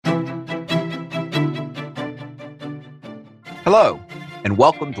Hello, and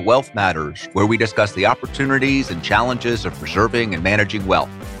welcome to Wealth Matters, where we discuss the opportunities and challenges of preserving and managing wealth.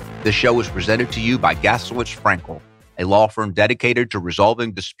 This show is presented to you by Gaslowitz Frankel, a law firm dedicated to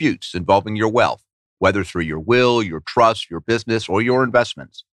resolving disputes involving your wealth, whether through your will, your trust, your business, or your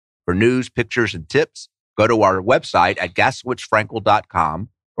investments. For news, pictures, and tips, go to our website at gaslowitzfrankel.com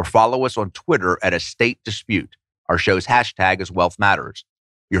or follow us on Twitter at Estate Dispute. Our show's hashtag is Wealth Matters.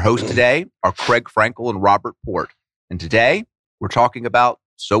 Your hosts today are Craig Frankel and Robert Port. And today, we're talking about,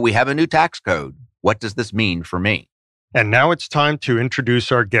 so we have a new tax code. What does this mean for me? And now it's time to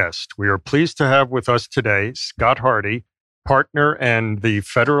introduce our guest. We are pleased to have with us today Scott Hardy, partner and the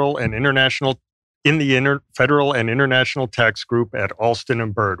Federal and International Tax Group at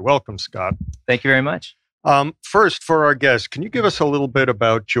Alston & Bird. Welcome, Scott. Thank you very much. First, for our guest, can you give us a little bit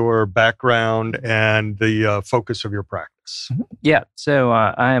about your background and the focus of your practice? Yeah, so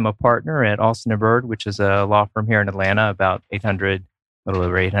I am a partner at Alston & Bird, which is a law firm here in Atlanta, about a little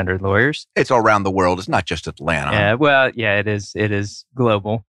over 800 lawyers. It's all around the world. It's not just Atlanta. It is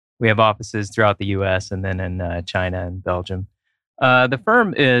global. We have offices throughout the U.S. and then in China and Belgium. The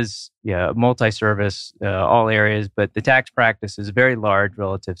firm is multi-service, all areas, but the tax practice is very large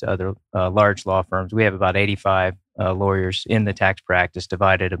relative to other large law firms. We have about 85 lawyers in the tax practice,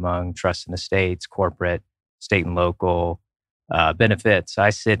 divided among trusts and estates, corporate, state and local, benefits. I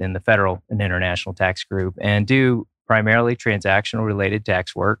sit in the Federal and International Tax Group and do primarily transactional related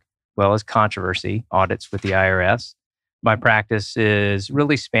tax work, as well as controversy audits with the IRS. My practice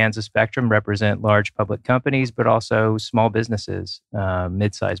really spans the spectrum, represent large public companies, but also small businesses,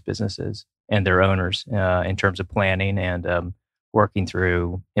 mid-sized businesses, and their owners in terms of planning and working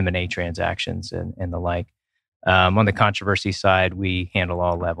through M&A transactions and the like. On the controversy side, we handle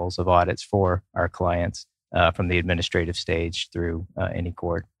all levels of audits for our clients, from the administrative stage through any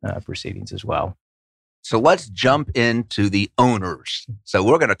court proceedings as well. So let's jump into the owners. So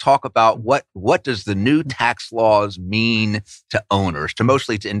we're going to talk about what does the new tax laws mean to owners,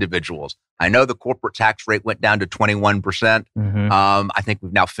 mostly to individuals. I know the corporate tax rate went down to 21%. Mm-hmm. I think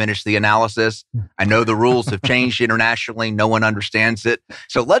we've now finished the analysis. I know the rules have changed internationally. No one understands it.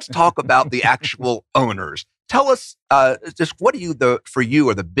 So let's talk about the actual owners. Tell us just what for you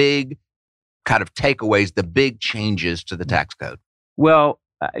are the big kind of takeaways, the big changes to the tax code? Well,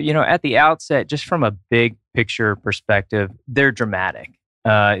 at the outset, just from a big picture perspective, they're dramatic.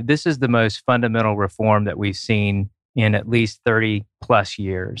 This is the most fundamental reform that we've seen in at least 30 plus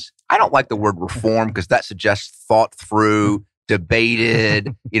years. I don't like the word reform because that suggests thought through,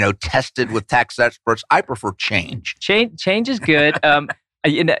 debated, tested with tax experts. I prefer change. Change is good.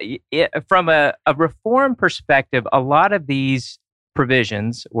 From a reform perspective, a lot of these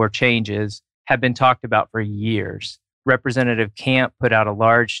provisions or changes have been talked about for years. Representative Camp put out a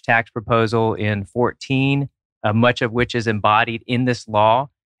large tax proposal in 2014, much of which is embodied in this law,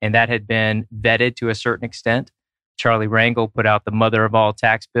 and that had been vetted to a certain extent. Charlie Rangel put out the mother of all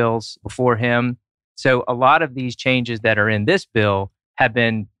tax bills before him. So a lot of these changes that are in this bill have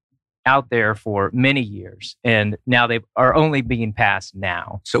been out there for many years, and now they are only being passed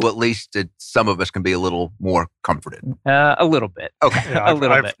now. So at least some of us can be a little more comforted. A little bit. Okay. Yeah,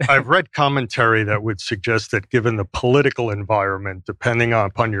 bit. I've read commentary that would suggest that given the political environment, depending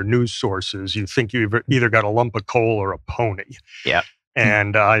upon your news sources, you think you've either got a lump of coal or a pony. Yeah.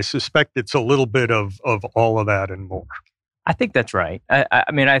 And I suspect it's a little bit of all of that and more. I think that's right.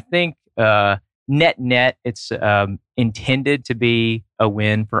 I think net, it's intended to be a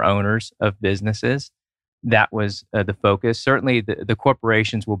win for owners of businesses. That was the focus. Certainly, the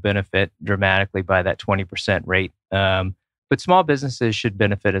corporations will benefit dramatically by that 20% rate, but small businesses should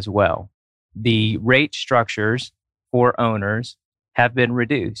benefit as well. The rate structures for owners have been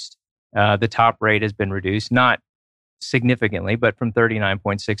reduced. The top rate has been reduced, not significantly, but from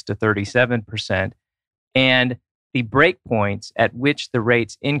 39.6 to 37%. And the breakpoints at which the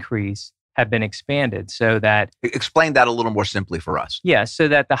rates increase have been expanded so that... Explain that a little more simply for us. Yeah, so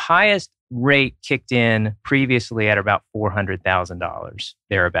that the highest rate kicked in previously at about $400,000,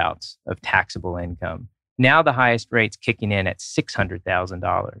 thereabouts, of taxable income. Now the highest rate's kicking in at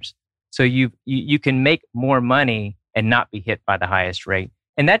 $600,000. So you can make more money and not be hit by the highest rate.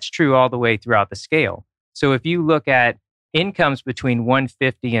 And that's true all the way throughout the scale. So if you look at incomes between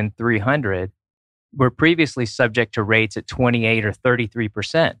 150 and 300, were previously subject to rates at 28 or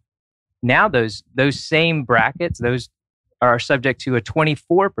 33%. Now those same brackets, those are subject to a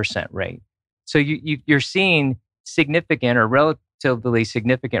 24% rate. So you're seeing significant or relatively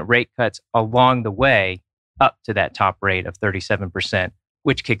significant rate cuts along the way up to that top rate of 37%,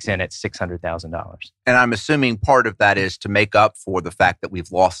 which kicks in at $600,000. And I'm assuming part of that is to make up for the fact that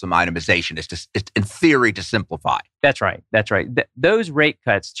we've lost some itemization. It's in theory to simplify. That's right. Those rate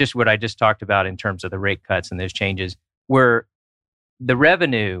cuts, just what I just talked about in terms of the rate cuts and those changes, were the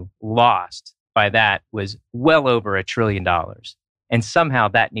revenue lost by that was well over $1 trillion. And somehow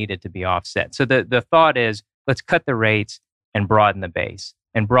that needed to be offset. So the thought is, let's cut the rates and broaden the base.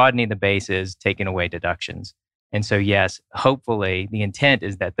 And broadening the base is taking away deductions. And so, yes, hopefully the intent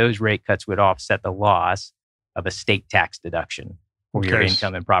is that those rate cuts would offset the loss of a state tax deduction for your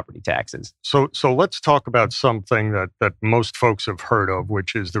income and property taxes. So let's talk about something that most folks have heard of,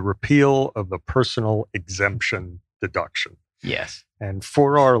 which is the repeal of the personal exemption deduction. Yes. And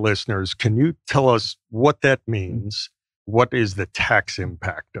for our listeners, can you tell us what that means? What is the tax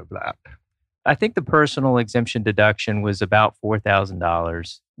impact of that? I think the personal exemption deduction was about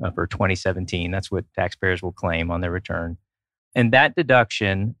 $4,000 for 2017. That's what taxpayers will claim on their return. And that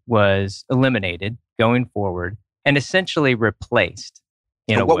deduction was eliminated going forward and essentially replaced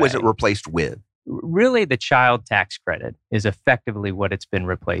in a way. What was it replaced with? Really, the child tax credit is effectively what it's been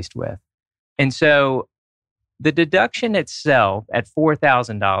replaced with. And so the deduction itself at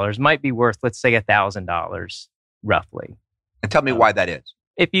 $4,000 might be worth, let's say, $1,000 roughly. And tell me why that is.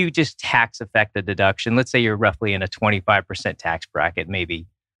 If you just tax affect a deduction, let's say you're roughly in a 25% tax bracket, maybe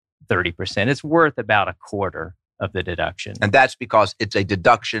 30%, it's worth about a quarter of the deduction. And that's because it's a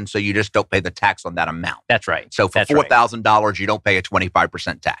deduction, so you just don't pay the tax on that amount. That's right. So for $4,000, you don't pay a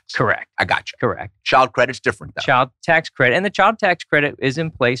 25% tax. Correct. I got you. Correct. Child credit's different, though. Child tax credit. And the child tax credit is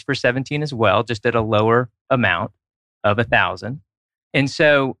in place for 17 as well, just at a lower amount of $1,000. And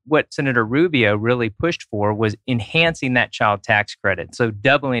so what Senator Rubio really pushed for was enhancing that child tax credit, so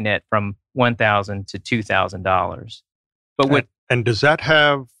doubling it from $1,000 to $2,000. But and does that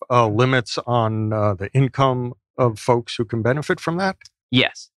have limits on the income of folks who can benefit from that?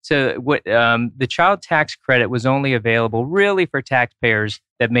 Yes. So what the child tax credit was only available really for taxpayers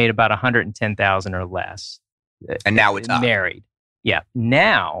that made about $110,000 or less. And now it's up. Married. Yeah.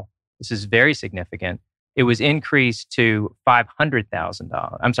 Now, this is very significant. It was increased to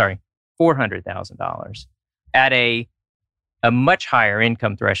 $500,000. I'm sorry, $400,000. At a much higher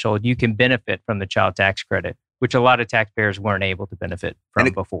income threshold, you can benefit from the child tax credit, which a lot of taxpayers weren't able to benefit from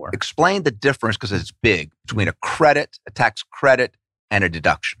before. Explain the difference, because it's big, between a tax credit, and a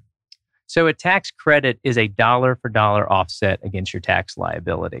deduction. So a tax credit is a dollar for dollar offset against your tax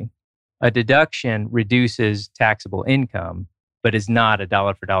liability. A deduction reduces taxable income, but is not a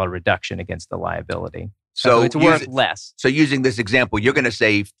dollar for dollar reduction against the liability. So it's worth less. So using this example, you're going to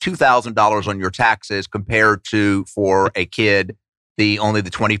save $2,000 on your taxes compared to, for a kid, only the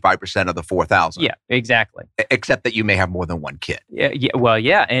 25% of the $4,000. Yeah, exactly. Except that you may have more than one kid.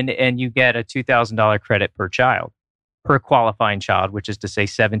 Yeah. And you get a $2,000 credit per child, per qualifying child, which is to say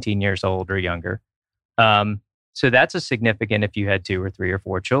 17 years old or younger. So that's a significant, if you had 2 or 3 or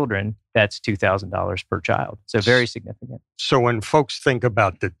 4 children, that's $2,000 per child. So very significant. So when folks think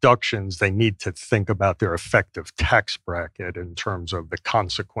about deductions, they need to think about their effective tax bracket in terms of the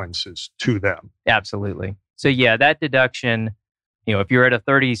consequences to them. Absolutely. So yeah, that deduction, if you're at a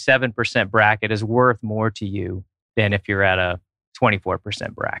 37% bracket, is worth more to you than if you're at a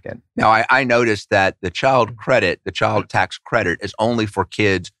 24% bracket. Now, I noticed that the child tax credit is only for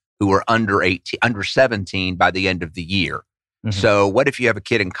kids who are under 17 by the end of the year. Mm-hmm. So what if you have a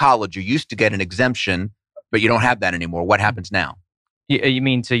kid in college? You used to get an exemption, but you don't have that anymore. What happens now? You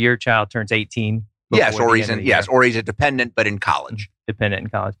mean so your child turns 18? Yes, or he's a dependent, but in college. Dependent in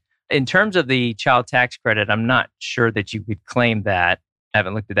college. In terms of the child tax credit, I'm not sure that you could claim that. I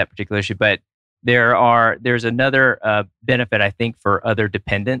haven't looked at that particular issue, but there's another benefit, I think, for other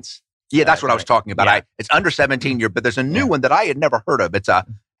dependents. Yeah, that's what I was talking about. Yeah. It's under 17 years, but there's a new one that I had never heard of.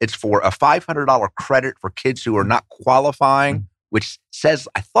 It's for a $500 credit for kids who are not qualifying, which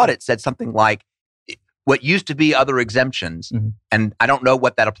I thought it said something like what used to be other exemptions, and I don't know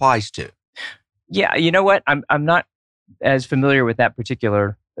what that applies to. Yeah, you know what? I'm not as familiar with that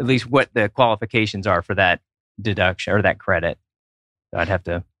particular, at least what the qualifications are for that deduction or that credit. So I'd have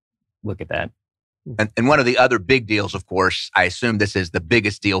to look at that. And one of the other big deals, of course, I assume this is the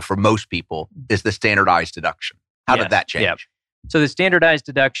biggest deal for most people, is the standardized deduction. How did that change? Yeah. So the standardized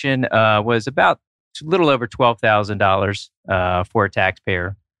deduction was about a little over $12,000 for a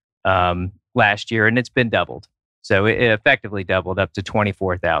taxpayer last year, and it's been doubled. So it effectively doubled up to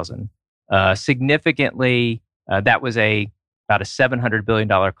 $24,000. Significantly, that was about a $700 billion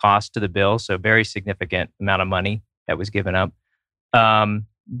cost to the bill, so very significant amount of money that was given up.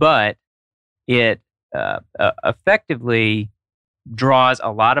 But it effectively draws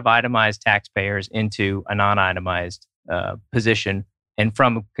a lot of itemized taxpayers into a non-itemized position And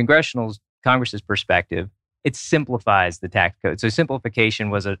from Congress's perspective, it simplifies the tax code. So simplification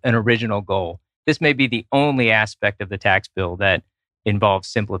was an original goal. This may be the only aspect of the tax bill that involves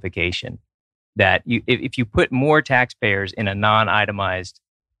simplification. That if you put more taxpayers in a non-itemized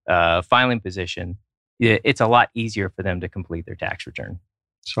filing position, it's a lot easier for them to complete their tax return.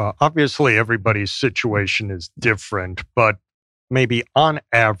 So obviously everybody's situation is different, but maybe on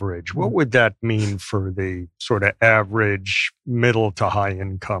average, what would that mean for the sort of average middle to high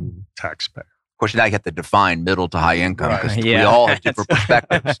income taxpayer? Of course, now you have to define middle to high income because Right. we Yeah. all have different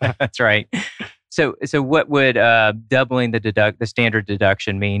perspectives. That's right. So what would doubling the standard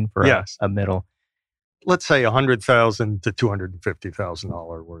deduction mean for Yes. a middle? Let's say $100,000 to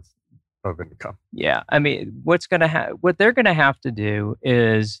 $250,000 worth of income. Yeah, I mean, what they're going to have to do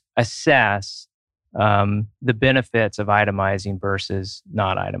is assess the benefits of itemizing versus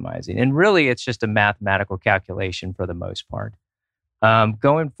not itemizing, and really, it's just a mathematical calculation for the most part.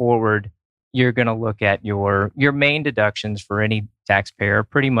 Going forward, you're going to look at your main deductions for any taxpayer,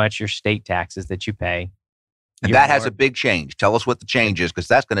 pretty much your state taxes that you pay. And that has a big change. Tell us what the change is, because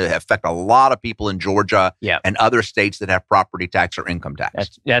that's going to affect a lot of people in Georgia and other states that have property tax or income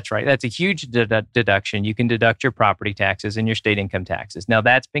tax. That's right. That's a huge deduction. You can deduct your property taxes and your state income taxes. Now,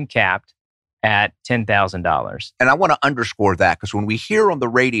 that's been capped at $10,000. And I want to underscore that, because when we hear on the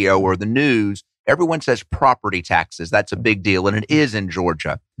radio or the news, everyone says property taxes. That's a big deal, and it is in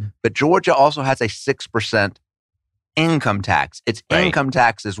Georgia. But Georgia also has a 6% income tax. It's income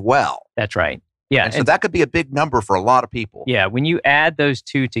tax as well. That's right. Yeah. And so that could be a big number for a lot of people. Yeah. When you add those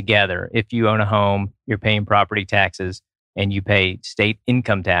two together, if you own a home, you're paying property taxes and you pay state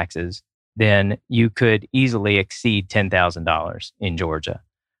income taxes, then you could easily exceed $10,000 in Georgia.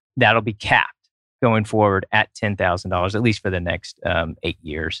 That'll be capped going forward at $10,000, at least for the next 8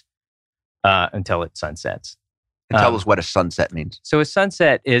 years until it sunsets. And tell us what a sunset means. So a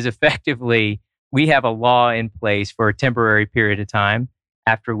sunset is effectively, we have a law in place for a temporary period of time,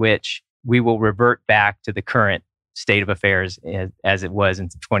 after which we will revert back to the current state of affairs as it was in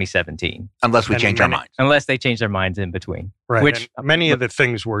 2017. Unless we change our minds. Unless they change their minds in between. Right. Which and many of the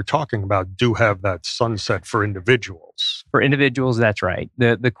things we're talking about do have that sunset for individuals. For individuals, that's right.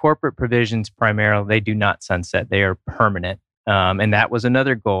 The corporate provisions primarily, they do not sunset. They are permanent. And that was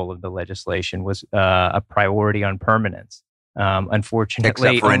another goal of the legislation, was a priority on permanence.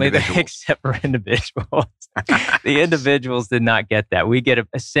 Unfortunately, except for individuals. The individuals did not get that. We get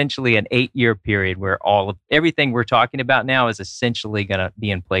essentially an 8-year period where everything we're talking about now is essentially going to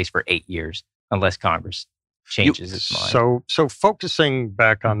be in place for 8 years, unless Congress changes its mind. So focusing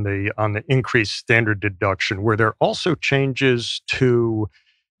back on the increased standard deduction, were there also changes to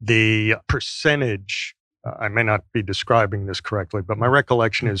the percentage? I may not be describing this correctly, but my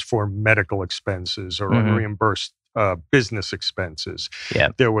recollection is for medical expenses or unreimbursed business expenses. Yeah.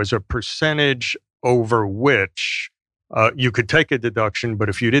 There was a percentage over which you could take a deduction, but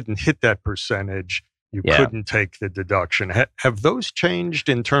if you didn't hit that percentage, you couldn't take the deduction. Have those changed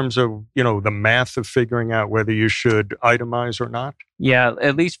in terms of, the math of figuring out whether you should itemize or not? Yeah,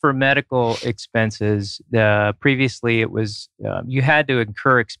 at least for medical expenses, previously it was you had to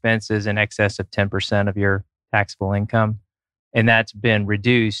incur expenses in excess of 10% of your taxable income, and that's been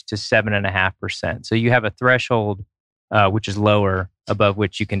reduced to 7.5%. So you have a threshold which is lower, above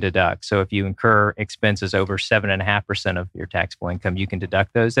which you can deduct. So if you incur expenses over 7.5% of your taxable income, you can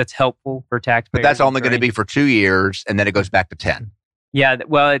deduct those. That's helpful for taxpayers. But that's only going to be for 2 years, and then it goes back to 10. Yeah,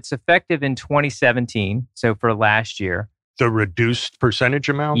 well, it's effective in 2017, so for last year. The reduced percentage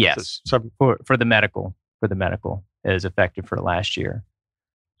amount? Yes, for the medical is effective for last year.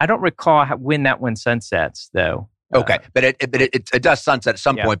 I don't recall when that one sunsets, though. Okay, but it does sunset at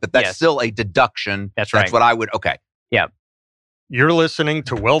some point, but that's still a deduction. That's right. That's what I would, okay. Yeah. You're listening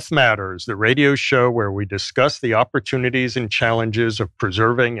to Wealth Matters, the radio show where we discuss the opportunities and challenges of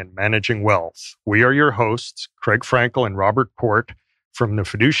preserving and managing wealth. We are your hosts, Craig Frankel and Robert Port, from the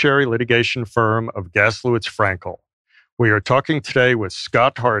fiduciary litigation firm of Gaslowitz Frankel. We are talking today with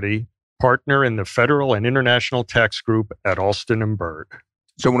Scott Hardy, partner in the Federal and International Tax Group at Alston & Bird.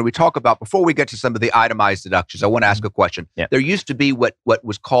 So when we talk about, before we get to some of the itemized deductions, I want to ask a question. Yeah. There used to be what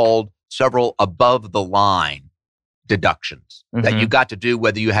was called several above the line deductions that you got to do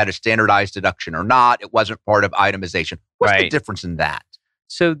whether you had a standardized deduction or not. It wasn't part of itemization. What's the difference in that?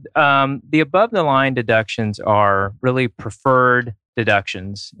 So the above the line deductions are really preferred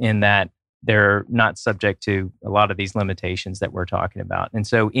deductions in that they're not subject to a lot of these limitations that we're talking about. And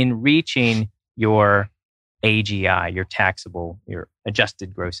so in reaching your AGI, your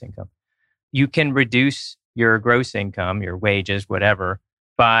adjusted gross income, you can reduce your gross income, your wages, whatever,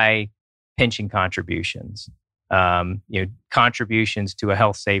 by pension contributions. contributions to a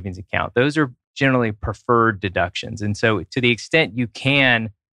health savings account. Those are generally preferred deductions. And so to the extent you can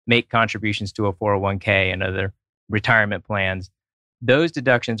make contributions to a 401k and other retirement plans, those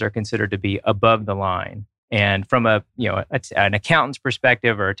deductions are considered to be above the line. And from an accountant's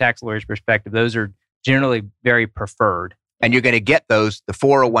perspective or a tax lawyer's perspective, those are generally very preferred. And you're going to get those, the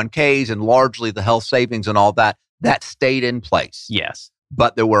 401ks and largely the health savings and all that stayed in place. Yes.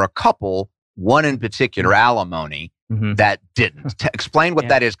 But there were a couple, one in particular, alimony, that didn't. Explain what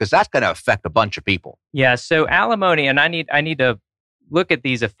that is, because that's going to affect a bunch of people. Yeah. So alimony, and I need to look at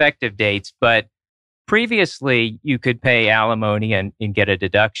these effective dates, but previously you could pay alimony and get a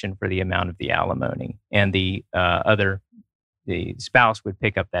deduction for the amount of the alimony, and the spouse would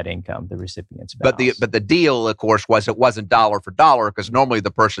pick up that income, the recipient spouse. But the deal, of course, was it wasn't dollar for dollar, because normally the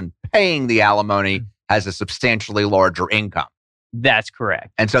person paying the alimony has a substantially larger income. That's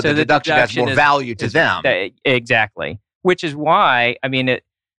correct. And so the deduction has more value to them. Exactly. Which is why,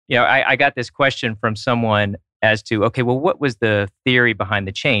 I got this question from someone as to, okay, well, what was the theory behind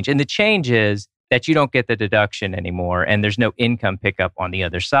the change? And the change is that you don't get the deduction anymore, and there's no income pickup on the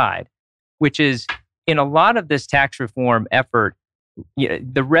other side, which is, in a lot of this tax reform effort,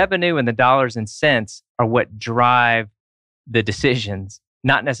 the revenue and the dollars and cents are what drive the decisions,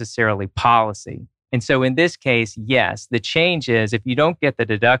 not necessarily policy. And so in this case, yes, the change is if you don't get the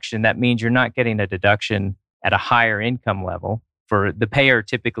deduction, that means you're not getting a deduction at a higher income level. For the payer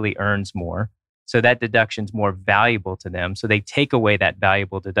typically earns more, so that deduction's more valuable to them. So they take away that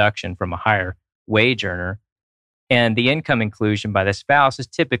valuable deduction from a higher wage earner. And the income inclusion by the spouse is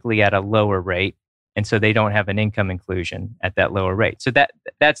typically at a lower rate. And so they don't have an income inclusion at that lower rate. So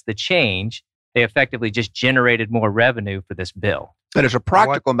that's the change. They effectively just generated more revenue for this bill. But as a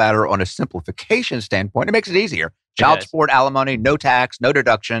practical matter, on a simplification standpoint, it makes it easier. Child support, alimony, no tax, no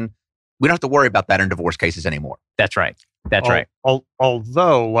deduction. We don't have to worry about that in divorce cases anymore. That's right. That's right.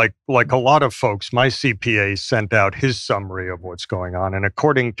 Although, like a lot of folks, my CPA sent out his summary of what's going on. And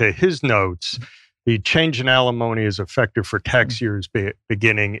according to his notes, the change in alimony is effective for tax years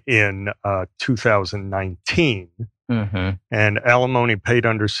beginning in 2019. And alimony paid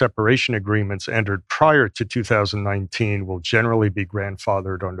under separation agreements entered prior to 2019 will generally be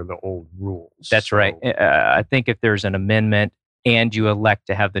grandfathered under the old rules. That's right. I think if there's an amendment and you elect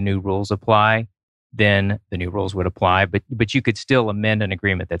to have the new rules apply, then the new rules would apply. But you could still amend an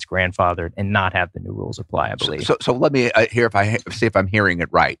agreement that's grandfathered and not have the new rules apply, I believe. So let me see if I'm hearing it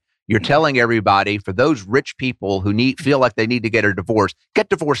right. You're telling everybody, for those rich people who feel like they need to get a divorce, get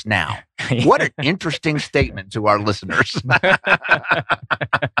divorced now. What an interesting statement to our listeners.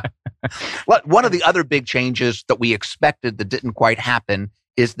 One of the other big changes that we expected that didn't quite happen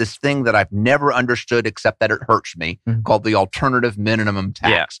is this thing that I've never understood, except that it hurts me, called the alternative minimum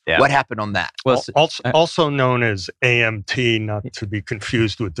tax. Yeah. What happened on that? Well, also known as AMT, not to be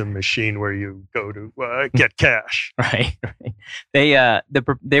confused with the machine where you go to get cash. Right. They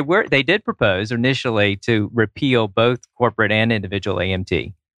did propose initially to repeal both corporate and individual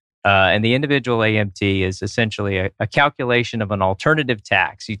AMT. And the individual AMT is essentially a calculation of an alternative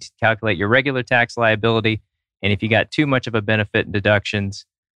tax. You calculate your regular tax liability, and if you got too much of a benefit in deductions,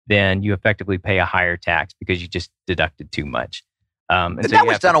 then you effectively pay a higher tax because you just deducted too much. And so that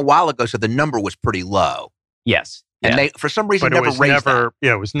was done a while ago, so the number was pretty low. Yes. And they, for some reason, never raised that.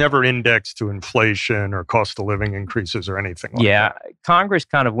 Yeah, it was never indexed to inflation or cost of living increases or anything like that. Yeah, Congress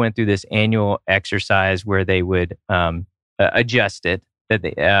kind of went through this annual exercise where they would adjust it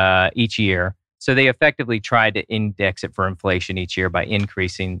each year. So they effectively tried to index it for inflation each year by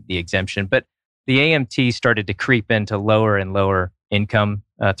increasing the exemption. But the AMT started to creep into lower and lower income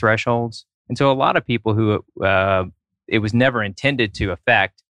thresholds. And so a lot of people who it was never intended to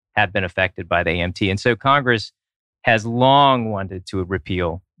affect have been affected by the AMT. And so Congress has long wanted to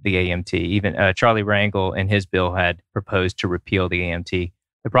repeal the AMT. Even Charlie Rangel in his bill had proposed to repeal the AMT.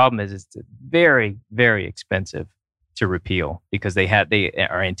 The problem is it's very, very expensive to repeal because they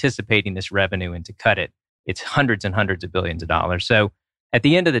are anticipating this revenue, and to cut it, it's hundreds and hundreds of billions of dollars. So at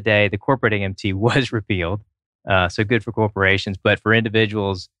the end of the day, the corporate AMT was repealed. So good for corporations, but for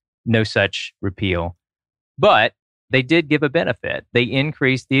individuals, no such repeal. But they did give a benefit. They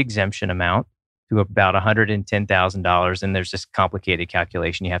increased the exemption amount to about $110,000. And there's this complicated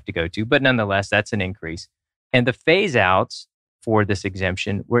calculation you have to go to. But nonetheless, that's an increase. And the phase outs for this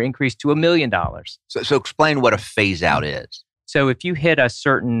exemption were increased to $1 million. So explain what a phase out is. So if you hit a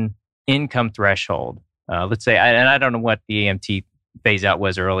certain income threshold, let's say, and I don't know what the AMT phase out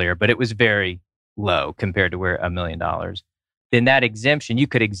was earlier, but it was very low compared to where $1 million. Then that exemption, you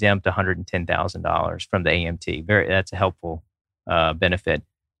could exempt $110,000 from the AMT. That's a helpful benefit.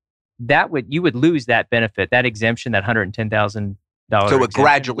 you would lose that benefit, that exemption, that $110,000. So it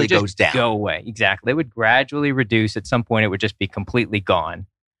gradually goes down. Go away. Exactly. It would gradually reduce. At some point, it would just be completely gone.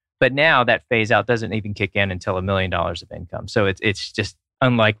 But now that phase out doesn't even kick in until $1 million of income. So it's just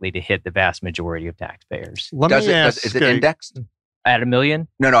unlikely to hit the vast majority of taxpayers. Is it indexed? At $1 million?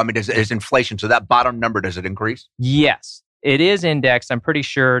 No. I mean, is inflation? So that bottom number, does it increase? Yes, it is indexed. I'm pretty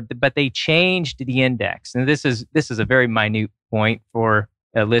sure, but they changed the index, and this is a very minute point for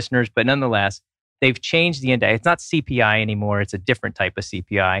listeners, but nonetheless, they've changed the index. It's not CPI anymore. It's a different type of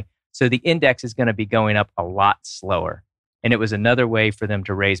CPI. So the index is going to be going up a lot slower. And it was another way for them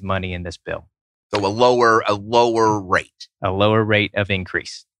to raise money in this bill. So a lower rate. A lower rate of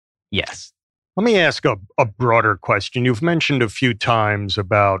increase. Yes. Let me ask a broader question. You've mentioned a few times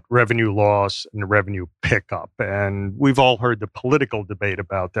about revenue loss and revenue pickup, and we've all heard the political debate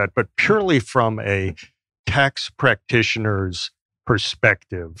about that. But purely from a tax practitioner's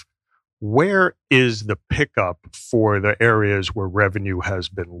perspective, where is the pickup for the areas where revenue has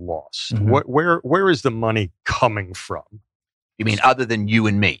been lost? Mm-hmm. Where is the money coming from? You mean other than you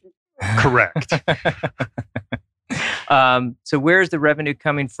and me? Correct. So where's the revenue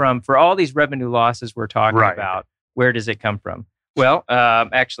coming from? For all these revenue losses we're talking about, where does it come from? Well,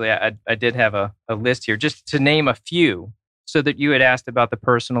 actually, I did have a list here just to name a few. So that you had asked about the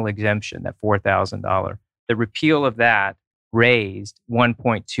personal exemption, that $4,000. The repeal of that raised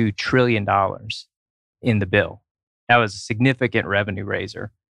 $1.2 trillion in the bill. That was a significant revenue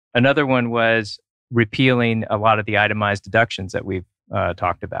raiser. Another one was repealing a lot of the itemized deductions that we've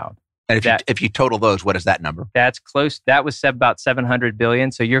talked about. And if you total those, what is that number? That's close. That was about $700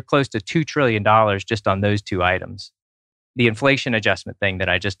 billion. So you're close to $2 trillion just on those two items. The inflation adjustment thing that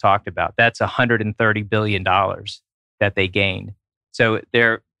I just talked about, that's $130 billion that they gained. So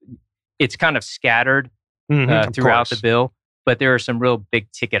it's kind of scattered throughout the bill. But there are some real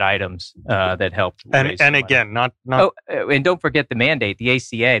big ticket items that helped. And again, not. Oh, and don't forget the mandate, the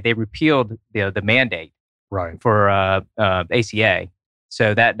ACA. They repealed the mandate for ACA,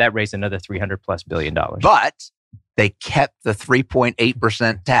 so that raised another $300+ billion. But they kept the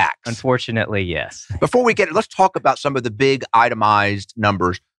 3.8% tax. Unfortunately, yes. Before we get it, let's talk about some of the big itemized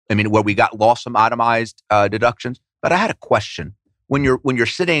numbers. I mean, where we lost some itemized deductions. But I had a question. When you're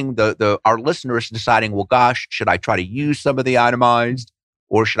sitting, our listeners deciding, well, gosh, should I try to use some of the itemized,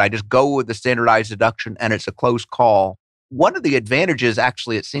 or should I just go with the standardized deduction? And it's a close call. One of the advantages,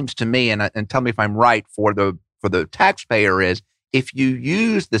 actually, it seems to me, and tell me if I'm right, for the taxpayer is if you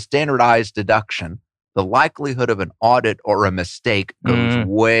use the standardized deduction, the likelihood of an audit or a mistake goes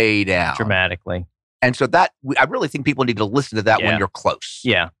way down dramatically. And so I really think people need to listen to that when you're close.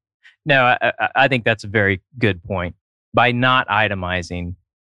 Yeah. No, I think that's a very good point. By not itemizing,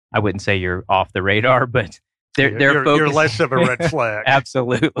 I wouldn't say you're off the radar, but you're less of a red flag.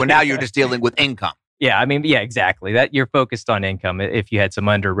 Absolutely. Well, now you're just dealing with income. Yeah, I mean, exactly. That you're focused on income. If you had some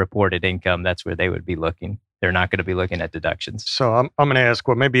underreported income, that's where they would be looking. They're not going to be looking at deductions. So I'm going to ask,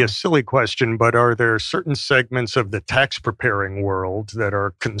 maybe a silly question, but are there certain segments of the tax preparing world that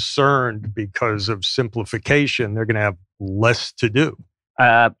are concerned because of simplification? They're going to have less to do.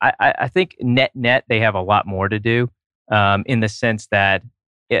 I think net, they have a lot more to do. In the sense that,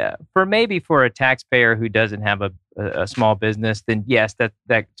 for a taxpayer who doesn't have a small business, then yes,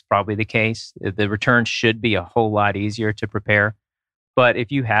 that's probably the case. The return should be a whole lot easier to prepare. But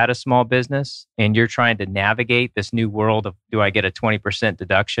if you had a small business and you're trying to navigate this new world of, do I get a 20%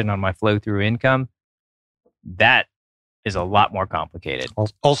 deduction on my flow through income? That is a lot more complicated.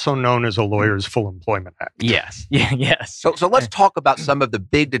 Also known as a lawyer's full employment act. Yes. Yes. So let's talk about some of the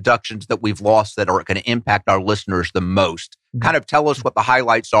big deductions that we've lost that are going to impact our listeners the most. Kind of tell us what the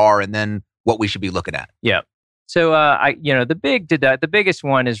highlights are and then what we should be looking at. Yeah. So the biggest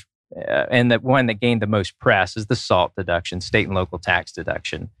one is, and the one that gained the most press is the SALT deduction, state and local tax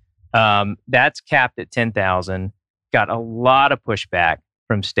deduction. That's capped at $10,000. Got a lot of pushback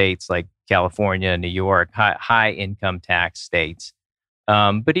from states like California, New York, high income tax states.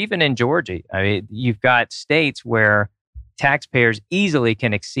 But even in Georgia, I mean, you've got states where taxpayers easily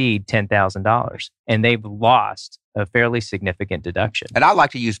can exceed $10,000, and they've lost a fairly significant deduction. And I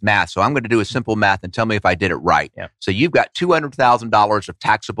like to use math, so I'm going to do a simple math and tell me if I did it right. Yeah. So you've got $200,000 of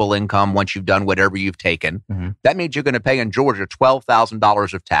taxable income once you've done whatever you've taken. Mm-hmm. That means you're going to pay in Georgia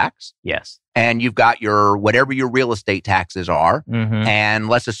 $12,000 of tax. Yes. And you've got whatever your real estate taxes are. Mm-hmm. And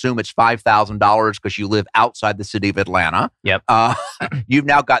let's assume it's $5,000 because you live outside the city of Atlanta. Yep. You've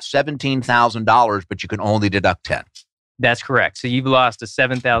now got $17,000, but you can only deduct $10,000. That's correct. So you've lost a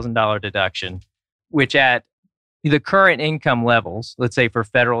 $7,000 deduction, which at the current income levels, let's say for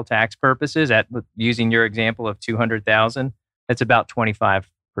federal tax purposes, using your example of $200,000, that's about 25%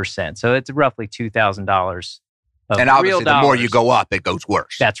 So it's roughly $2,000. And obviously, the more you go up, it goes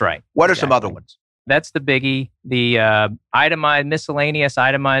worse. That's right. What are some other ones? That's the biggie. The miscellaneous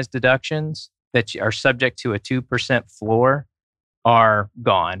itemized deductions that are subject to a 2% floor are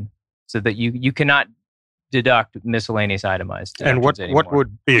gone, so that you cannot deduct miscellaneous itemized deductions And what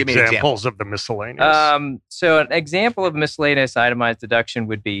would be examples of the miscellaneous? So an example of miscellaneous itemized deduction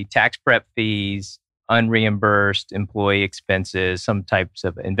would be tax prep fees, unreimbursed employee expenses, some types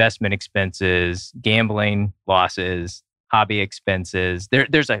of investment expenses, gambling losses, hobby expenses.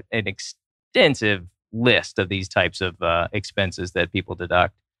 There's an extensive list of these types of expenses that people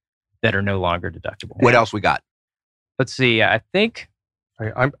deduct that are no longer deductible. What else we got? Let's see. I think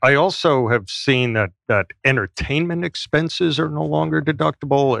I also have seen that entertainment expenses are no longer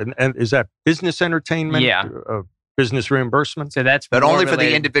deductible. And is that business entertainment? Yeah. Business reimbursement? So that's But only for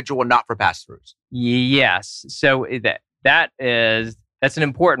related. the individual, not for pass-throughs. Yes. So that's an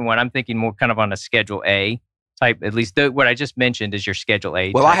important one. I'm thinking more kind of on a Schedule A type. At least what I just mentioned is your Schedule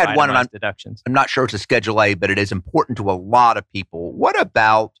A. Well, I had one, and deductions. I'm not sure it's a Schedule A, but it is important to a lot of people. What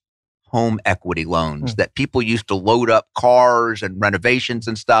about home equity loans that people used to load up cars and renovations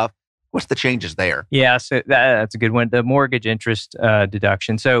and stuff? What's the changes there? Yeah, so that's a good one. The mortgage interest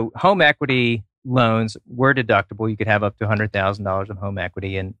deduction. So home equity loans were deductible. You could have up to $100,000 of home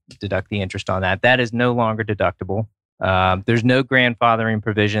equity and deduct the interest on that. That is no longer deductible. There's no grandfathering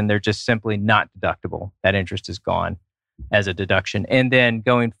provision. They're just simply not deductible. That interest is gone as a deduction. And then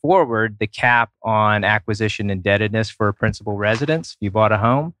going forward, the cap on acquisition indebtedness for a principal residence, if you bought a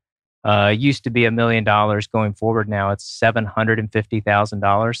home, used to be $1 million. Going forward now, it's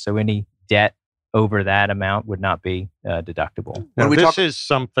 $750,000. So any debt over that amount would not be deductible. Now, this is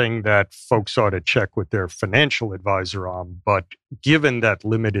something that folks ought to check with their financial advisor on, but given that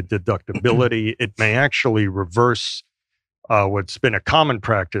limited deductibility, it may actually reverse what's been a common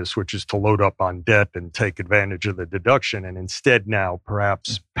practice, which is to load up on debt and take advantage of the deduction, and instead now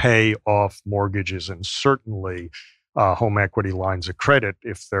perhaps pay off mortgages and certainly home equity lines of credit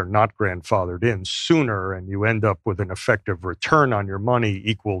if they're not grandfathered in sooner, and you end up with an effective return on your money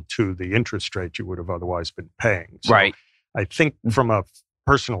equal to the interest rate you would have otherwise been paying. So right. I think from a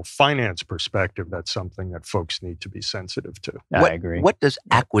personal finance perspective, that's something that folks need to be sensitive to. I agree. What does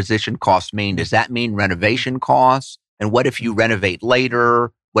acquisition cost mean? Does that mean renovation costs? And what if you renovate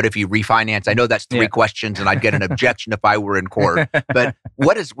later? What if you refinance? I know that's three questions, and I'd get an objection if I were in court. But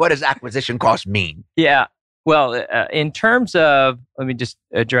what does acquisition cost mean? Yeah. Well, in terms of, let me just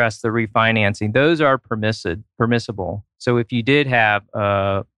address the refinancing. Those are permissible. So if you did have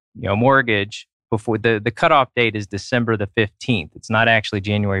a mortgage before the cutoff date is December the 15th. It's not actually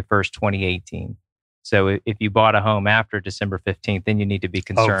January 1st, 2018. So if you bought a home after December 15th, then you need to be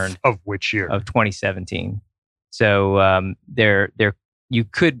concerned of which year? Of 2017. So you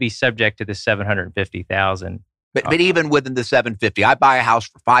could be subject to the $750,000. But even within the $750,000, I buy a house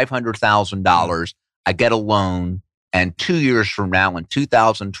for $500,000. I get a loan, and 2 years from now, in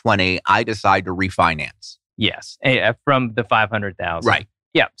 2020, I decide to refinance. Yes, from the $500,000. Right.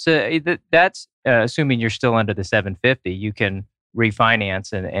 Yeah. So that's assuming you're still under the $750,000. You can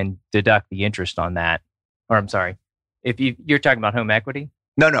refinance and deduct the interest on that. Or I'm sorry, if you're talking about home equity.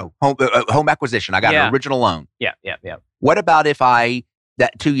 No, home acquisition. I got an original loan. Yeah. What about if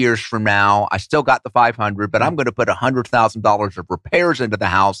that 2 years from now, I still got the $500,000, but I'm going to put $100,000 of repairs into the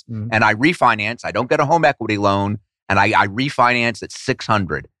house, and I refinance. I don't get a home equity loan, and I refinance at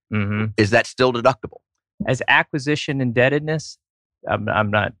 $600,000. Is that still deductible? As acquisition indebtedness,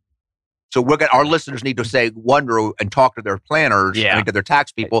 I'm not. So our listeners need to wonder and talk to their planners and to their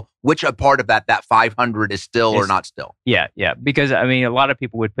tax people, which a part of that $500,000 is still or not still. Yeah. Because a lot of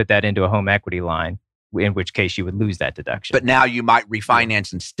people would put that into a home equity line, in which case you would lose that deduction. But now you might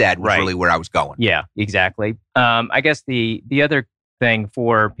refinance instead, was really where I was going. Yeah, exactly. I guess the other thing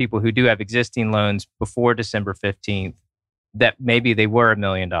for people who do have existing loans before December 15th, that maybe they were $1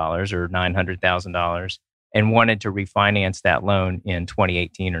 million or $900,000 and wanted to refinance that loan in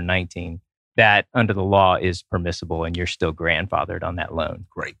 2018 or 19, that under the law is permissible and you're still grandfathered on that loan.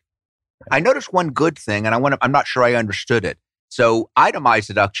 Great. I noticed one good thing, and I'm not sure I understood it. So itemized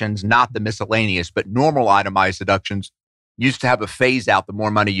deductions, not the miscellaneous, but normal itemized deductions used to have a phase out the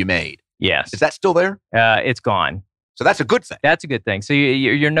more money you made. Yes. Is that still there? It's gone. So that's a good thing. That's a good thing. So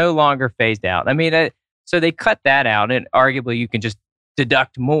you're no longer phased out. I mean, so they cut that out, and arguably you can just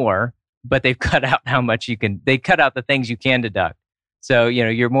deduct more, but they've cut out how much they cut out the things you can deduct. So,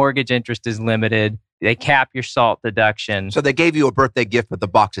 your mortgage interest is limited. They cap your SALT deduction. So they gave you a birthday gift, but the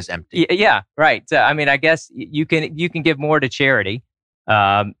box is empty. Yeah, right. So, I guess you can give more to charity.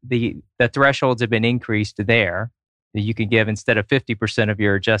 The thresholds have been increased there. You can give, instead of 50% of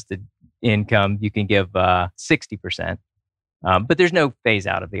your adjusted income, you can give 60%. But there's no phase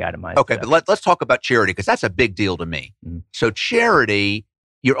out of the itemized. Okay, but let's talk about charity, because that's a big deal to me. So charity,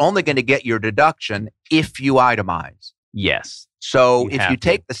 you're only going to get your deduction if you itemize. Yes. So if you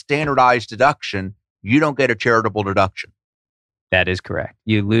take the standardized deduction, you don't get a charitable deduction. That is correct.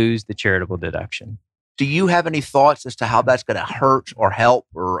 You lose the charitable deduction. Do you have any thoughts as to how that's going to hurt or help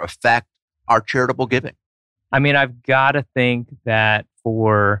or affect our charitable giving? I mean, I've got to think that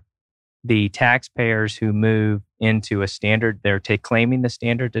for the taxpayers who move into a standard, they're claiming the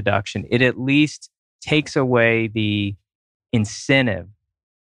standard deduction, it at least takes away the incentive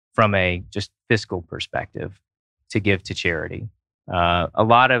from a just fiscal perspective to give to charity. A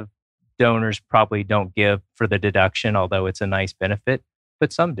lot of donors probably don't give for the deduction, although it's a nice benefit,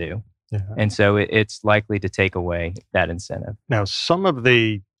 but some do. Yeah. And so it's likely to take away that incentive. Now, some of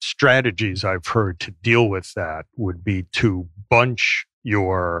the strategies I've heard to deal with that would be to bunch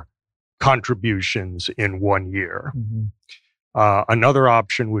your contributions in 1 year. Mm-hmm. Another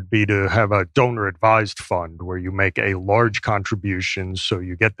option would be to have a donor-advised fund where you make a large contribution so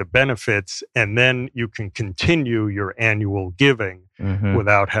you get the benefits, and then you can continue your annual giving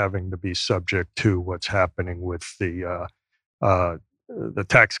without having to be subject to what's happening with the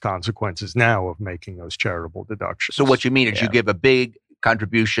tax consequences now of making those charitable deductions. So what you mean is you give a big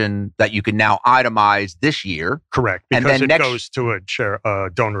contribution that you can now itemize this year. Correct, because it goes to a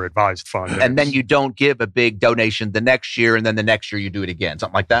donor-advised fund. And then you don't give a big donation the next year, and then the next year you do it again,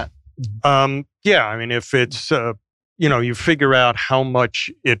 something like that? Yeah, I mean, if it's, you figure out how much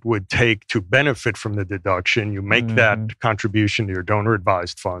it would take to benefit from the deduction, you make that contribution to your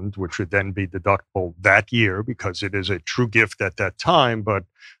donor-advised fund, which would then be deductible that year because it is a true gift at that time, but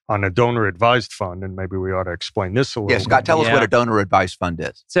on a donor-advised fund, and maybe we ought to explain this a little bit. Yes, Scott, tell us what a donor-advised fund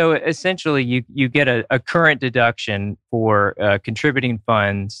is. So essentially, you get a current deduction for contributing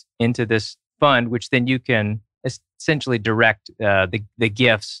funds into this fund, which then you can essentially direct the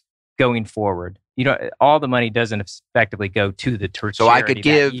gifts going forward. All the money doesn't effectively go to the charity. So I could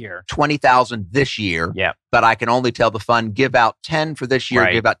give $20,000 this year, but I can only tell the fund, give out 10 for this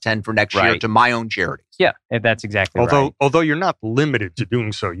year, give out 10 for next year to my own charities. Yeah, that's exactly right. Although you're not limited to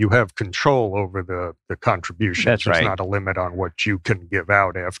doing so, you have control over the contribution. That's right. There's not a limit on what you can give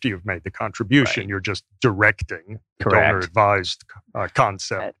out after you've made the contribution. Right. You're just directing the donor-advised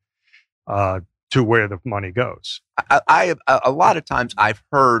concept to where the money goes. A lot of times I've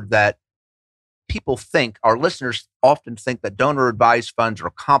heard that people think, our listeners often think, that donor-advised funds are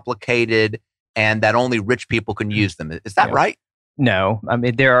complicated and that only rich people can use them. Is that right? No. I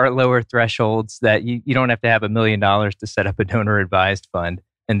mean, there are lower thresholds that you don't have to have $1 million to set up a donor-advised fund.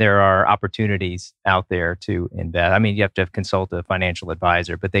 And there are opportunities out there to invest. I mean, you have to consult a financial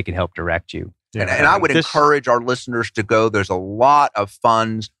advisor, but they can help direct you. Yeah. And I would encourage our listeners to go. There's a lot of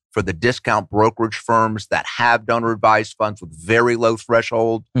funds for the discount brokerage firms that have donor-advised funds with very low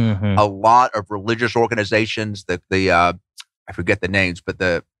threshold. A lot of religious organizations, I forget the names, but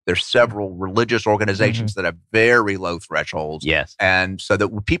there's several religious organizations that have very low thresholds. Yes. And so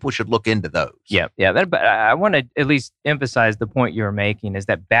that people should look into those. Yeah. But I want to at least emphasize the point you're making is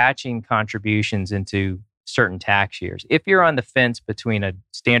that batching contributions into certain tax years. If you're on the fence between a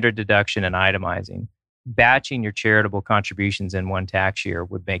standard deduction and itemizing, batching your charitable contributions in one tax year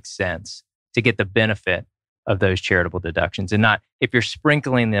would make sense to get the benefit of those charitable deductions. And not, if you're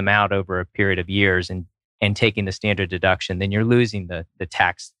sprinkling them out over a period of years and taking the standard deduction, then you're losing the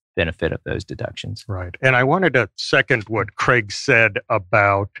tax benefit of those deductions. Right. And I wanted to second what Craig said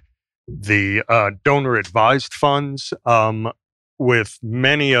about the donor-advised funds. With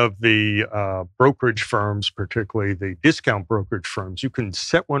many of the brokerage firms, particularly the discount brokerage firms, you can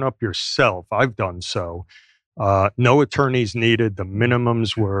set one up yourself. I've done so. No attorneys needed. The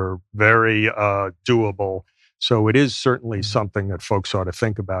minimums were very doable. So it is certainly something that folks ought to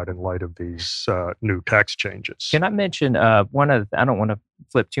think about in light of these new tax changes. Can I mention I don't want to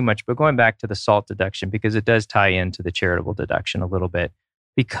flip too much, but going back to the SALT deduction, because it does tie into the charitable deduction a little bit.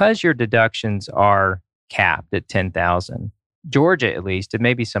 Because your deductions are capped at $10,000, Georgia, at least, and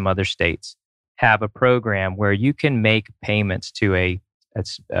maybe some other states, have a program where you can make payments to a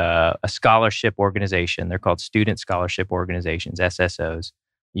scholarship organization. They're called Student Scholarship Organizations, SSOs.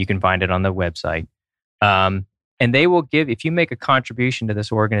 You can find it on the website. And they will give, if you make a contribution to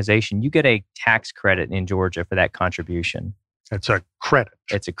this organization, you get a tax credit in Georgia for that contribution. It's a credit.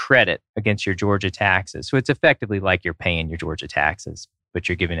 It's a credit against your Georgia taxes. So it's effectively like you're paying your Georgia taxes, but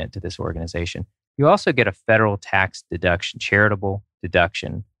you're giving it to this organization. You also get a federal tax deduction, charitable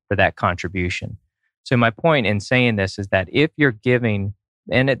deduction for that contribution. So my point in saying this is that if you're giving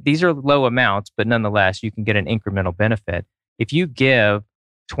and these are low amounts, but nonetheless, you can get an incremental benefit. If you give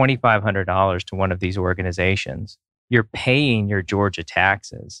 $2,500 to one of these organizations, you're paying your Georgia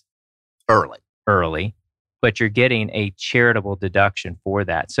taxes early, but you're getting a charitable deduction for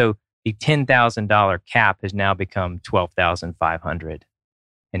that. So the $10,000 cap has now become $12,500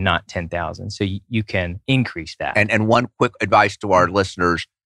 and not $10,000. So you can increase that. And one quick advice to our listeners,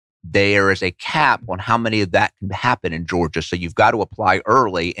 there is a cap on how many of that can happen in Georgia. So you've got to apply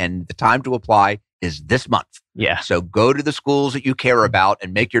early, and the time to apply is this month. Yeah. So go to the schools that you care about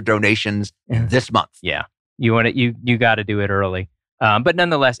and make your donations this month. Yeah. You got to do it early. But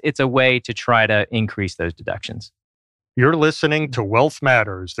nonetheless, it's a way to try to increase those deductions. You're listening to Wealth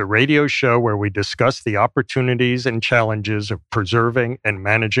Matters, the radio show where we discuss the opportunities and challenges of preserving and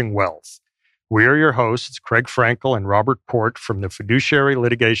managing wealth. We are your hosts, Craig Frankel and Robert Port from the fiduciary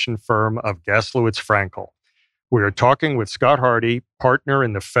litigation firm of Gaslowitz Frankel. We are talking with Scott Hardy, partner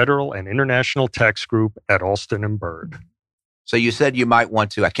in the Federal and International Tax Group at Alston & Bird. So you said you might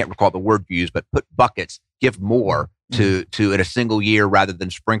want to, I can't recall the word you used, but put buckets, give more to in a single year rather than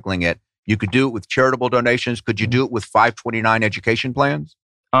sprinkling it. You could do it with charitable donations. Could you do it with 529 education plans?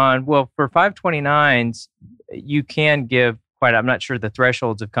 Well, for 529s, you can give I'm not sure the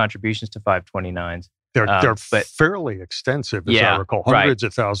thresholds of contributions to 529s. They're fairly extensive, as I recall, hundreds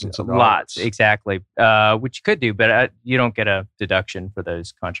of thousands of dollars. Lots, exactly, which you could do, but you don't get a deduction for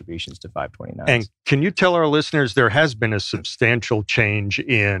those contributions to 529s. And can you tell our listeners there has been a substantial change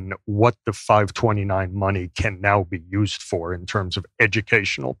in what the 529 money can now be used for in terms of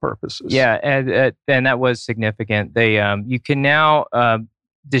educational purposes? Yeah, and that was significant. You can now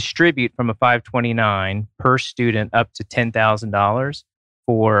distribute from a 529 per student up to $10,000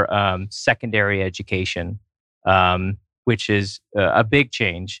 for secondary education, which is a big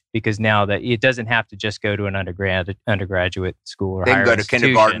change because now that it doesn't have to just go to an undergraduate school or they higher can go to institution.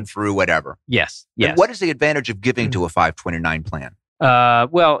 Kindergarten through whatever. Yes. And what is the advantage of giving to a 529 plan?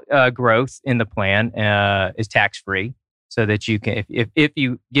 Growth in the plan is tax-free, so that you can, if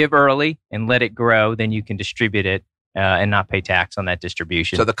you give early and let it grow, then you can distribute it and not pay tax on that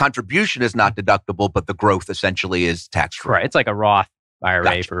distribution. So the contribution is not deductible, but the growth essentially is tax-free. Right. It's like a Roth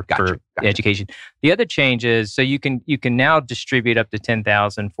IRA for education. The other change is, so you can now distribute up to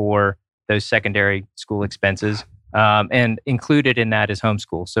 $10,000 for those secondary school expenses, and included in that is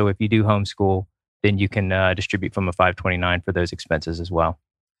homeschool. So if you do homeschool, then you can distribute from a 529 for those expenses as well.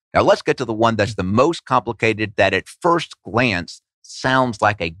 Now let's get to the one that's the most complicated, that at first glance sounds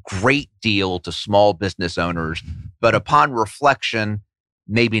like a great deal to small business owners, but upon reflection,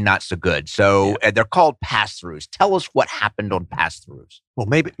 maybe not so good. So they're called pass-throughs. Tell us what happened on pass-throughs. Well,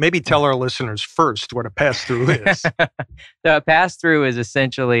 maybe tell our listeners first what a pass-through is. So a pass-through is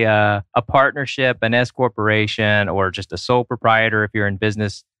essentially a partnership, an S corporation, or just a sole proprietor if you're in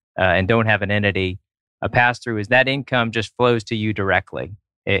business and don't have an entity. A pass-through is that income just flows to you directly.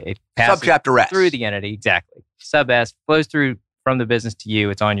 It passes Subchapter S. through the entity, exactly. Sub S flows through from the business to you.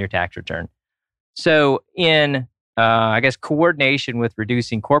 It's on your tax return. So in coordination with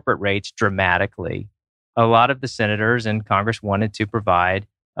reducing corporate rates dramatically, a lot of the senators and Congress wanted to provide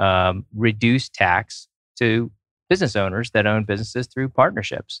reduced tax to business owners that own businesses through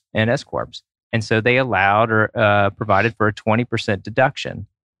partnerships and S corps. And so they allowed or provided for a 20% deduction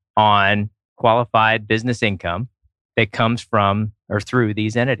on qualified business income that comes from or through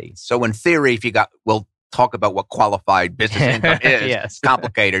these entities. So in theory, we'll talk about what qualified business income is. Yes. It's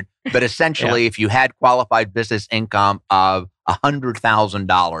complicated. But essentially, if you had qualified business income of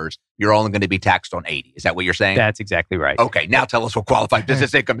 $100,000, you're only going to be taxed on 80. Is that what you're saying? That's exactly right. Okay, now tell us what qualified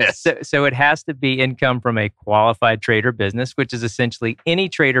business income is. So it has to be income from a qualified trade or business, which is essentially any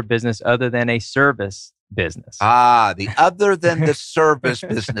trade or business other than a service business. The other than the service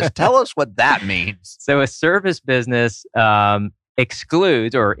business. Tell us what that means. So a service business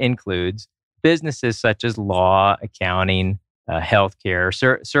excludes or includes businesses such as law, accounting, healthcare,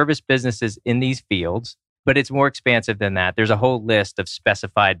 service businesses in these fields, but it's more expansive than that. There's a whole list of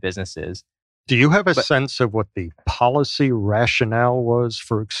specified businesses. Do you have a sense of what the policy rationale was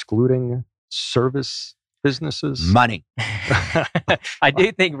for excluding service businesses? Money. I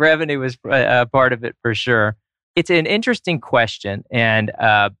do think revenue was part of it for sure. It's an interesting question, and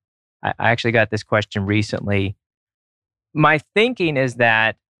I actually got this question recently. My thinking is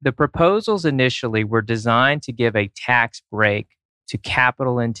that the proposals initially were designed to give a tax break to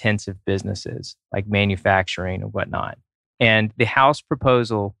capital-intensive businesses like manufacturing and whatnot. And the House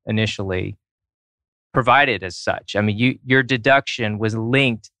proposal initially provided as such. I mean, your deduction was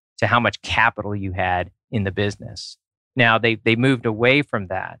linked to how much capital you had in the business. Now, they moved away from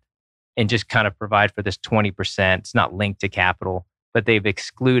that and just kind of provide for this 20%. It's not linked to capital. but they've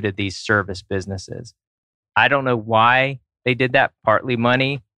excluded these service businesses. I don't know why they did that. Partly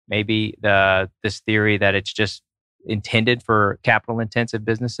money, maybe this theory that it's just intended for capital-intensive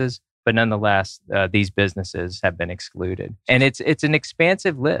businesses. But nonetheless, these businesses have been excluded. And it's an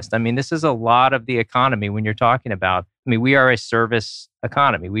expansive list. I mean, this is a lot of the economy when you're talking about, we are a service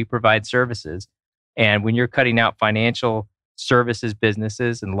economy. We provide services. And when you're cutting out financial services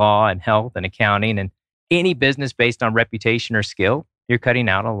businesses and law and health and accounting and any business based on reputation or skill, you're cutting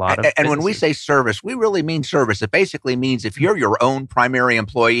out a lot of And when we say service, we really mean service. It basically means if you're your own primary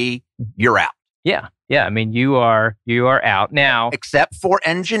employee, you're out. Yeah. I mean, you are out now. Except for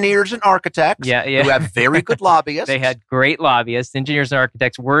engineers and architects who have very good lobbyists. They had great lobbyists. Engineers and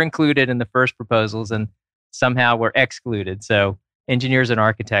architects were included in the first proposals and somehow were excluded. So engineers and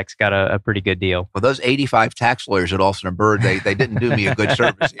architects got a pretty good deal. Well, those 85 tax lawyers at Alston & Bird, they didn't do me a good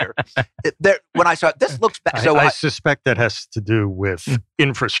service here. When I saw it, this looks bad. I suspect that has to do with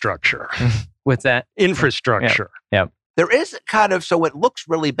infrastructure. What's that? Infrastructure. Yeah. There is so it looks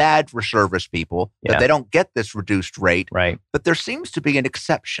really bad for service people that they don't get this reduced rate. Right. But there seems to be an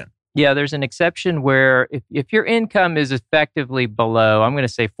exception. Yeah, there's an exception where if your income is effectively below, I'm going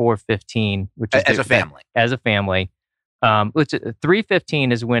to say 415, which is as a family. As a family.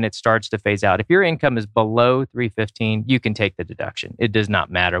 315 is when it starts to phase out. If your income is below 315, you can take the deduction. It does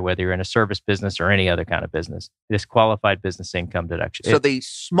not matter whether you're in a service business or any other kind of business. This qualified business income deduction. So the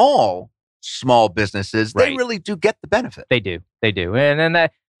small businesses, they really do get the benefit. They do. And then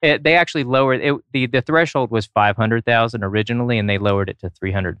they actually lowered it. The threshold was 500,000 originally, and they lowered it to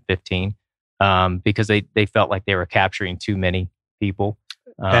 315 because they felt like they were capturing too many people.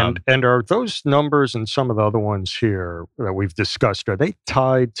 And are those numbers and some of the other ones here that we've discussed, are they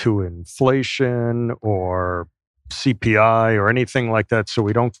tied to inflation or CPI or anything like that? So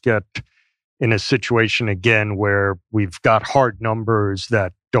we don't get in a situation again where we've got hard numbers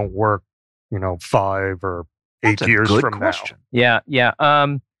that don't work, 5 or 8 years from question. now. Yeah.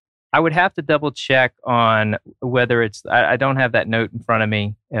 I would have to double check on whether it's, I don't have that note in front of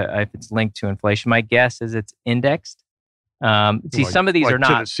me, if it's linked to inflation. My guess is it's indexed. Some of these are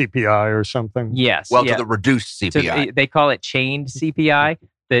not to the CPI or something. Yes. To the reduced CPI. They call it chained CPI,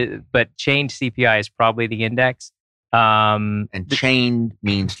 but chained CPI is probably the index. And chained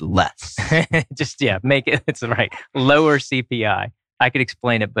means less. Make it. It's right. Lower CPI. I could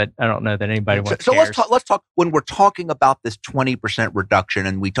explain it, but I don't know that anybody wants. So let's talk. When we're talking about this 20% reduction,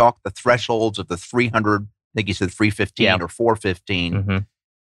 and we talk the thresholds of the 300. I think you said 315 or 415. Mm-hmm.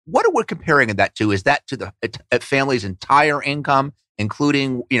 What are we comparing that to? Is that to the family's entire income,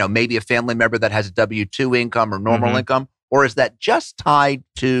 including, maybe a family member that has a W-2 income or normal income? Or is that just tied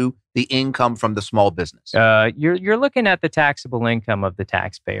to the income from the small business? You're looking at the taxable income of the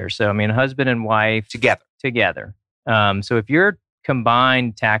taxpayer. So, husband and wife together. So if your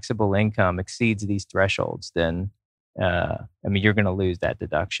combined taxable income exceeds these thresholds, then, you're going to lose that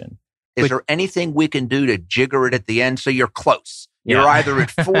deduction. Is there anything we can do to jigger it at the end so you're close? You're either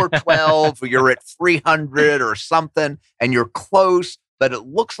at 412 or you're at 300 or something, and you're close, but it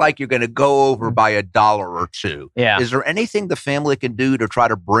looks like you're going to go over by $1 or $2. Yeah. Is there anything the family can do to try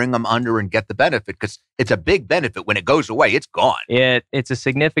to bring them under and get the benefit? Because it's a big benefit. When it goes away, it's gone. It's a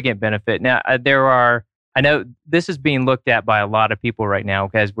significant benefit. Now, I know this is being looked at by a lot of people right now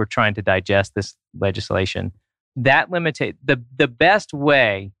as we're trying to digest this legislation. That the best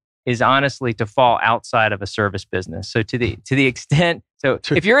way is honestly to fall outside of a service business. So to the extent,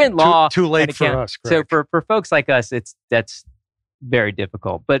 if you're in law, too late for us. Greg. So for folks like us, that's very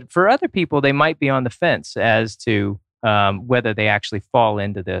difficult. But for other people, they might be on the fence as to whether they actually fall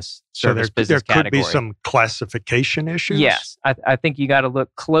into this service business category. There could be some classification issues. Yes, I think you got to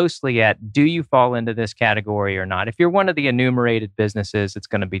look closely at, do you fall into this category or not? If you're one of the enumerated businesses, it's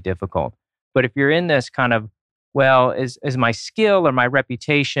going to be difficult. But if you're in this kind of, is my skill or my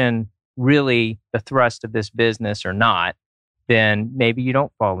reputation really the thrust of this business or not, then maybe you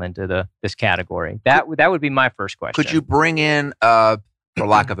don't fall into this category. That would be my first question. Could you bring in, for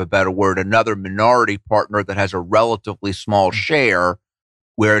lack of a better word, another minority partner that has a relatively small share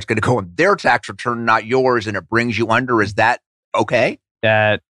where it's going to go in their tax return, not yours, and it brings you under? Is that okay?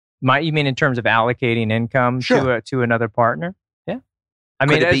 You mean in terms of allocating income to another partner? Yeah.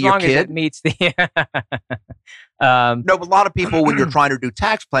 As long as it meets the... No, but a lot of people, when you're trying to do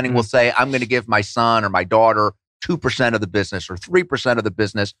tax planning, will say, I'm going to give my son or my daughter 2% of the business or 3% of the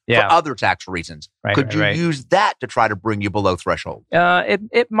business for other tax reasons. Could you use that to try to bring you below threshold?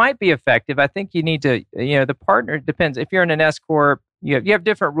 It might be effective. I think you need to, the partner depends. If you're in an S Corp, you have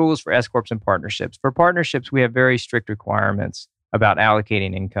different rules for S Corps and partnerships. For partnerships, we have very strict requirements about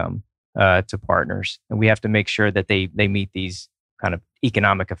allocating income to partners. And we have to make sure that they meet these kind of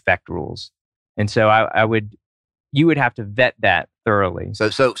economic effect rules. And so you would have to vet that thoroughly.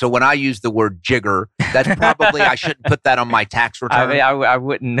 So when I use the word jigger, that's probably, I shouldn't put that on my tax return. I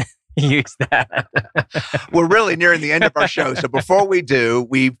wouldn't use that. We're really nearing the end of our show. So before we do,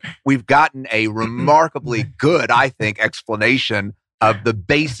 we've gotten a remarkably good, I think, explanation of the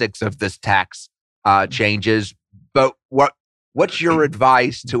basics of this tax changes. But what's your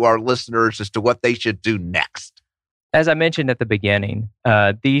advice to our listeners as to what they should do next? As I mentioned at the beginning,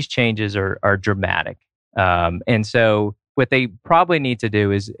 these changes are dramatic. And so what they probably need to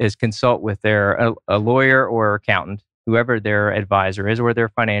do is consult with a lawyer or accountant, whoever their advisor is, or their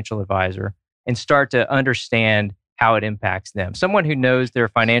financial advisor, and start to understand how it impacts them. Someone who knows their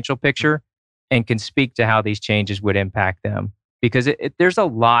financial picture and can speak to how these changes would impact them. Because there's a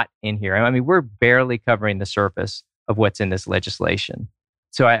lot in here. I mean, we're barely covering the surface of what's in this legislation.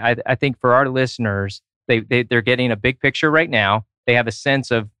 So I think for our listeners, they're getting a big picture right now. They have a sense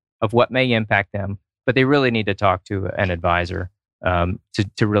of what may impact them, but they really need to talk to an advisor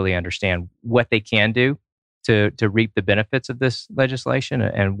to really understand what they can do to reap the benefits of this legislation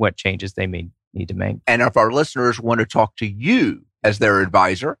and what changes they may need to make. And if our listeners want to talk to you as their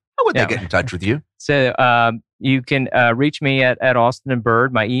advisor, how would they get in touch with you? So you can reach me at Alston &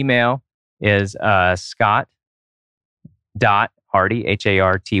 Bird. My email is scott.harty, Harty,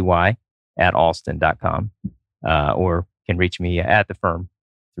 at alston.com, or can reach me at the firm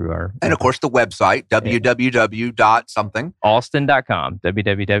through our... And of course, the website, www.something. Alston.com,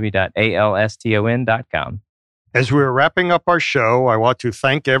 www.alston.com. As we're wrapping up our show, I want to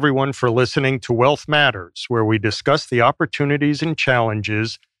thank everyone for listening to Wealth Matters, where we discuss the opportunities and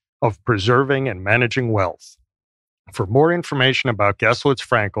challenges of preserving and managing wealth. For more information about Gaslowitz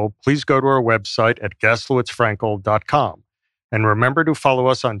Frankel, please go to our website at gaslowitzfrankel.com. And remember to follow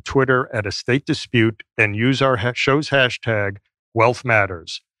us on Twitter at Estate Dispute and use our show's hashtag Wealth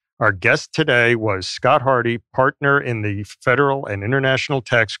Matters. Our guest today was Scott Harty, partner in the Federal and International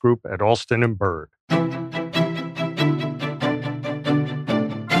Tax Group at Alston & Bird.